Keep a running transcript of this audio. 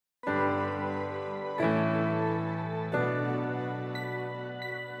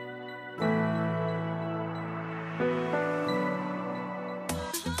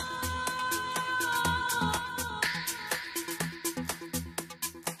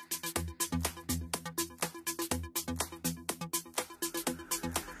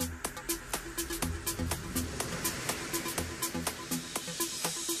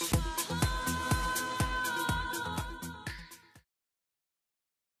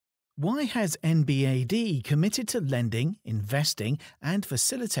Why has NBAD committed to lending, investing, and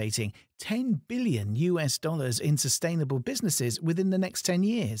facilitating $10 billion in sustainable businesses within the next 10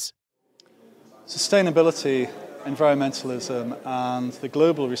 years? Sustainability, environmentalism, and the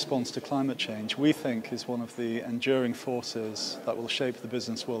global response to climate change, we think, is one of the enduring forces that will shape the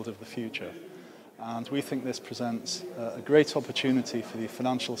business world of the future. And we think this presents a great opportunity for the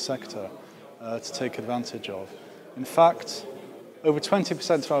financial sector to take advantage of. In fact, over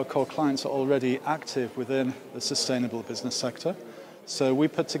 20% of our core clients are already active within the sustainable business sector. So we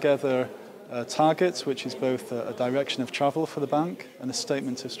put together targets, which is both a direction of travel for the bank and a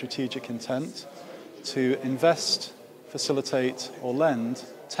statement of strategic intent to invest, facilitate or lend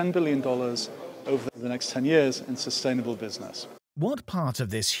 $10 billion over the next 10 years in sustainable business. What part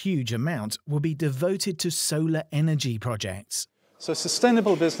of this huge amount will be devoted to solar energy projects? So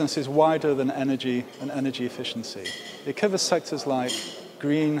sustainable business is wider than energy and energy efficiency. It covers sectors like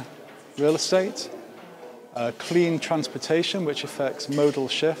green real estate, clean transportation, which affects modal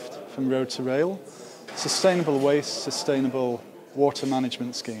shift from road to rail, sustainable waste, sustainable water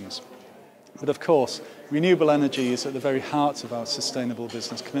management schemes. But of course, renewable energy is at the very heart of our sustainable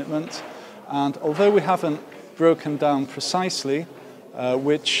business commitment. And although we haven't broken down precisely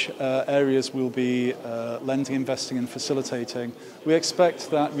which areas we'll be lending, investing and facilitating, we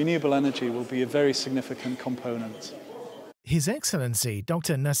expect that renewable energy will be a very significant component. His Excellency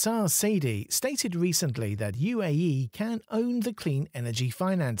Dr. Nasser Saidi stated recently that UAE can own the clean energy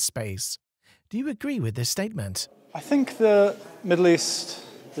finance space. Do you agree with this statement? I think the Middle East,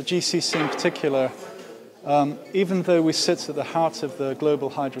 the GCC in particular, even though we sit at the heart of the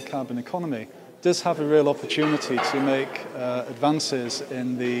global hydrocarbon economy, does have a real opportunity to make advances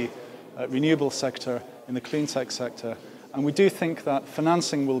in the renewable sector, in the clean tech sector, and we do think that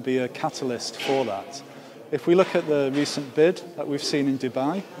financing will be a catalyst for that. If we look at the recent bid that we've seen in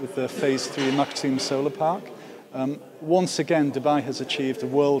Dubai with the Phase 3 Maktoum Solar Park, once again Dubai has achieved a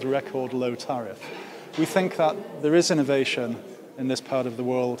world record low tariff. We think that there is innovation in this part of the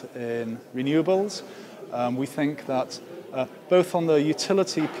world in renewables. We think that both on the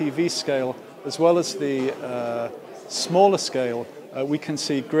utility PV scale as well as the smaller scale, we can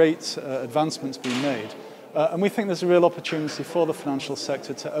see great advancements being made. And we think there's a real opportunity for the financial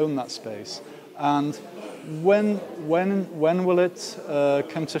sector to own that space. And when will it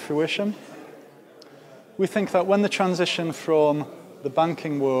come to fruition? We think that when the transition from the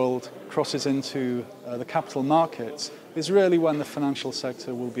banking world crosses into the capital markets is really when the financial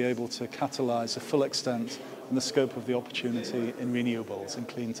sector will be able to catalyse the full extent and the scope of the opportunity in renewables and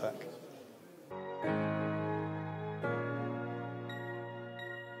clean tech.